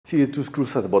See the two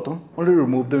screws at the bottom? Only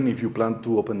remove them if you plan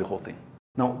to open the whole thing.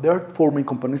 Now, there are four main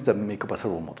components that make up a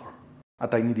servo motor. A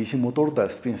tiny DC motor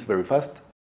that spins very fast,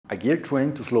 a gear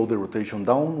train to slow the rotation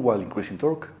down while increasing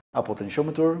torque, a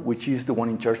potentiometer, which is the one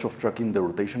in charge of tracking the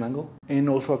rotation angle, and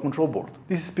also a control board.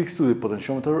 This speaks to the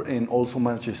potentiometer and also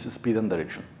manages speed and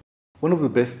direction. One of the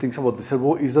best things about the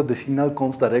servo is that the signal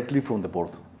comes directly from the board.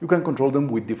 You can control them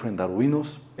with different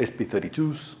arduinos,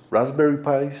 SP32s, Raspberry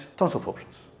Pis, tons of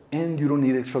options. And you don't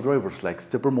need extra drivers like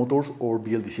stepper motors or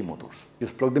BLDC motors.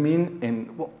 Just plug them in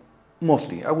and, well,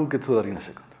 mostly, I will get to that in a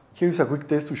second. Here is a quick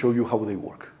test to show you how they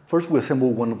work. First, we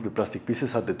assemble one of the plastic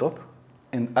pieces at the top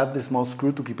and add the small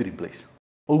screw to keep it in place.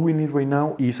 All we need right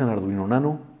now is an Arduino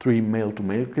Nano, 3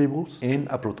 male-to-male cables, and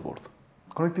a protoboard.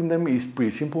 Connecting them is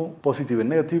pretty simple, positive and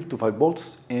negative to 5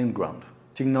 volts and ground.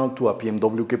 Signal to a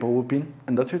PMW capable pin,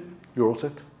 and that's it, you're all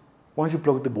set. Once you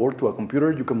plug the board to a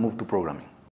computer, you can move to programming.